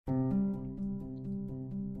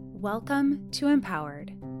Welcome to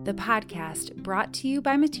Empowered, the podcast brought to you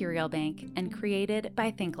by Material Bank and created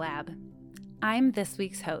by ThinkLab. I'm this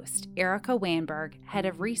week's host, Erica Waayenberg, Head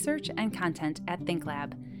of Research and Content at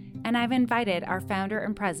ThinkLab, and I've invited our founder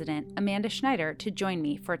and president, Amanda Schneider, to join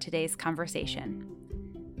me for today's conversation.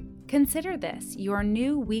 Consider this your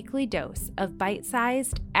new weekly dose of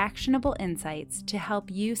bite-sized, actionable insights to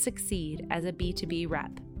help you succeed as a B2B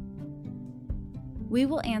rep. We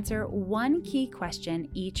will answer one key question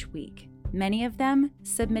each week, many of them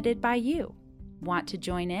submitted by you. Want to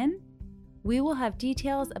join in? We will have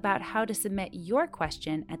details about how to submit your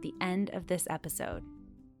question at the end of this episode.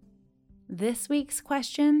 This week's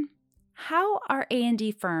question: how are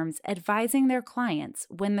A&D firms advising their clients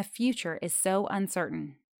when the future is so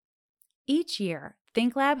uncertain? Each year,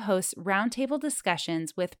 ThinkLab hosts roundtable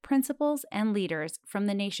discussions with principals and leaders from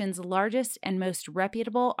the nation's largest and most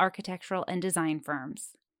reputable architectural and design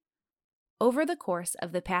firms. Over the course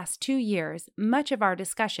of the past 2 years, much of our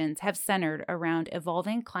discussions have centered around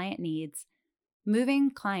evolving client needs, moving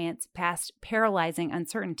clients past paralyzing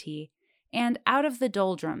uncertainty, and out of the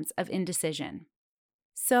doldrums of indecision.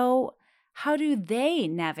 So, how do they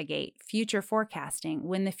navigate future forecasting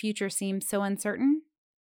when the future seems so uncertain?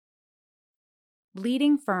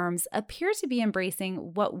 Leading firms appear to be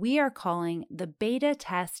embracing what we are calling the beta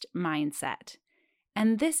test mindset.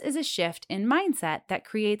 And this is a shift in mindset that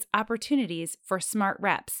creates opportunities for smart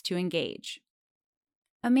reps to engage.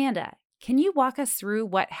 Amanda, can you walk us through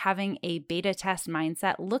what having a beta test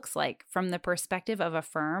mindset looks like from the perspective of a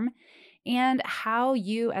firm and how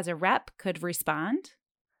you as a rep could respond?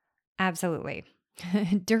 Absolutely.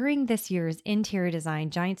 During this year's Interior Design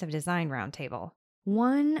Giants of Design Roundtable,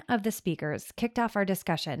 one of the speakers kicked off our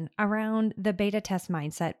discussion around the beta test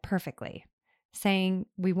mindset perfectly, saying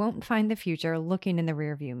we won't find the future looking in the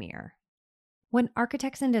rearview mirror. When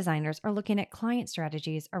architects and designers are looking at client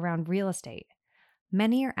strategies around real estate,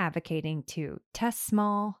 many are advocating to test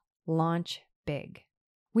small, launch big.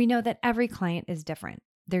 We know that every client is different.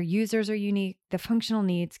 Their users are unique. The functional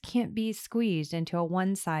needs can't be squeezed into a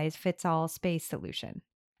one-size-fits-all space solution.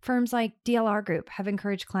 Firms like DLR Group have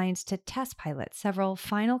encouraged clients to test pilot several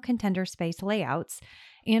final contender space layouts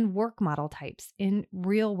and work model types in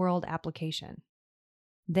real-world application.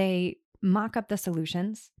 They mock up the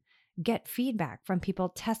solutions, get feedback from people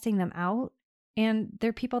testing them out, and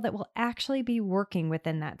they're people that will actually be working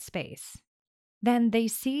within that space. Then they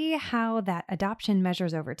see how that adoption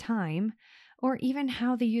measures over time, or even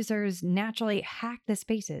how the users naturally hack the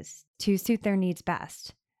spaces to suit their needs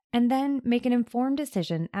best, and then make an informed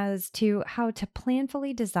decision as to how to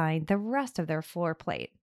planfully design the rest of their floor plate.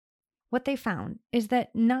 What they found is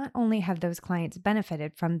that not only have those clients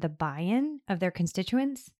benefited from the buy-in of their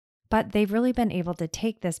constituents, but they've really been able to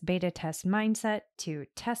take this beta test mindset to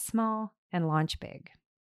test small and launch big.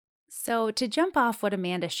 So, to jump off what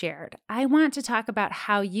Amanda shared, I want to talk about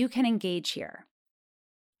how you can engage here.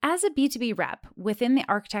 As a B2B rep within the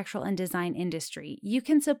architectural and design industry, you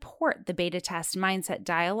can support the beta test mindset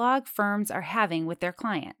dialogue firms are having with their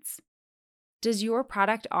clients. Does your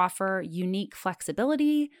product offer unique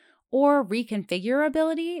flexibility or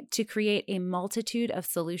reconfigurability to create a multitude of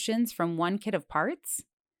solutions from one kit of parts?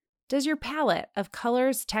 Does your palette of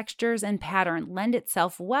colors, textures, and pattern lend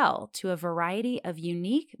itself well to a variety of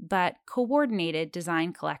unique but coordinated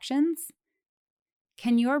design collections?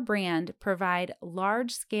 Can your brand provide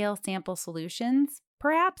large-scale sample solutions,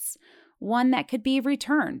 perhaps one that could be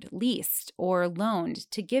returned, leased, or loaned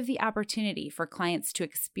to give the opportunity for clients to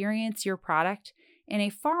experience your product in a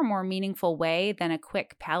far more meaningful way than a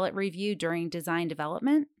quick palette review during design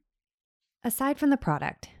development? Aside from the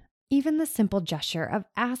product, even the simple gesture of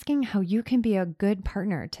asking how you can be a good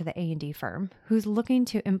partner to the A&D firm who's looking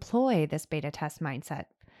to employ this beta test mindset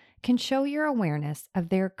can show your awareness of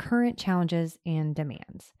their current challenges and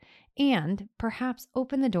demands, and perhaps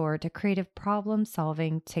open the door to creative problem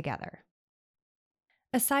solving together.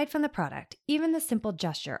 Aside from the product, even the simple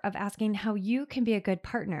gesture of asking how you can be a good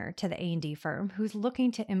partner to the A&D firm who's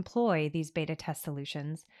looking to employ these beta test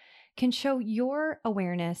solutions can show your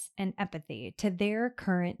awareness and empathy to their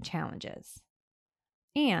current challenges,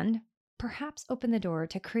 and perhaps open the door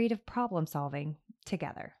to creative problem solving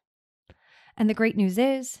together. And the great news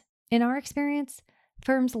is, in our experience,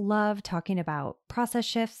 firms love talking about process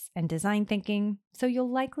shifts and design thinking, so you'll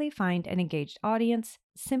likely find an engaged audience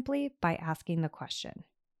simply by asking the question.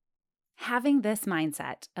 Having this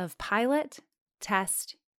mindset of pilot,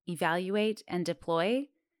 test, evaluate, and deploy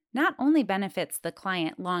not only benefits the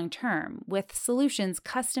client long-term with solutions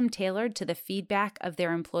custom-tailored to the feedback of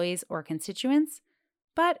their employees or constituents,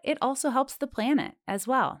 but it also helps the planet as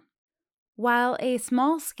well. While a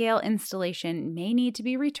small-scale installation may need to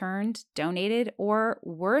be returned, donated, or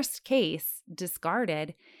worst case,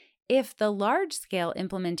 discarded, if the large-scale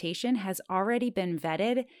implementation has already been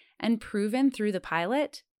vetted and proven through the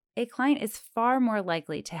pilot, a client is far more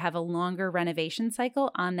likely to have a longer renovation cycle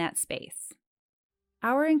on that space.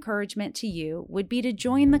 Our encouragement to you would be to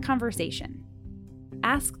join the conversation.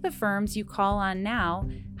 Ask the firms you call on now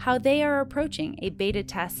how they are approaching a beta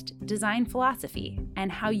test design philosophy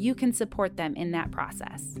and how you can support them in that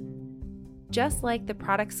process. Just like the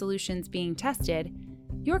product solutions being tested,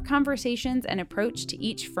 your conversations and approach to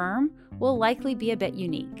each firm will likely be a bit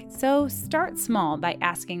unique, so start small by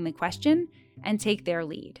asking the question and take their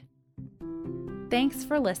lead. Thanks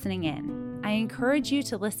for listening in. I encourage you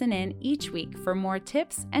to listen in each week for more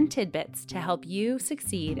tips and tidbits to help you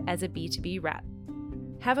succeed as a B2B rep.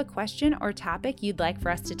 Have a question or topic you'd like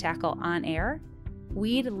for us to tackle on air?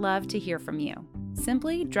 We'd love to hear from you.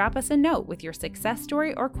 Simply drop us a note with your success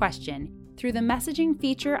story or question through the messaging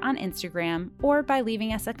feature on Instagram or by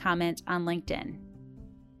leaving us a comment on LinkedIn.